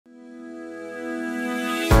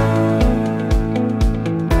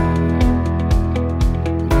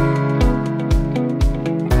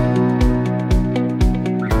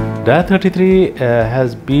Dia33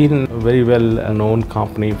 has been a very well known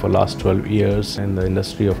company for last 12 years in the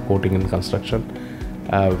industry of coating and construction.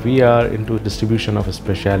 We are into distribution of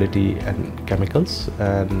specialty and chemicals,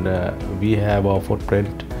 and we have our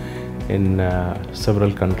footprint in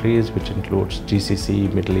several countries, which includes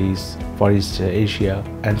GCC, Middle East, Far East Asia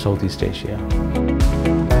and Southeast Asia.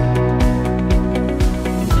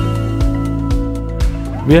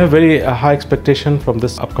 We have very high expectation from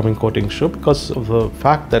this upcoming coating show because of the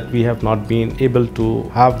fact that we have not been able to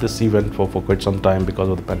have this event for quite some time because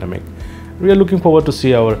of the pandemic. We are looking forward to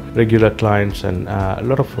see our regular clients and a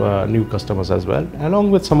lot of new customers as well,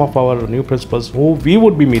 along with some of our new principals who we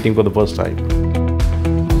would be meeting for the first time.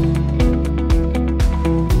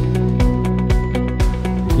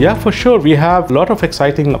 Yeah, for sure. We have a lot of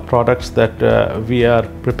exciting products that we are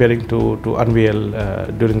preparing to unveil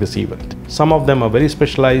during this event. Some of them are very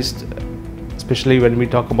specialized, especially when we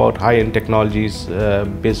talk about high-end technologies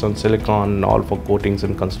based on silicon, all for coatings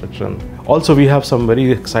and construction. Also, we have some very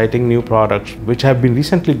exciting new products which have been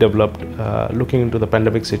recently developed looking into the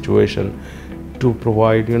pandemic situation to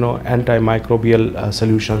provide, antimicrobial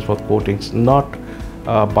solutions for coatings, not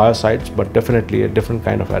biocides, but definitely a different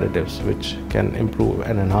kind of additives which can improve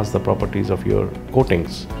and enhance the properties of your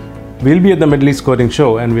coatings. We'll be at the Middle East Coating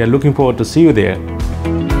Show and we are looking forward to see you there.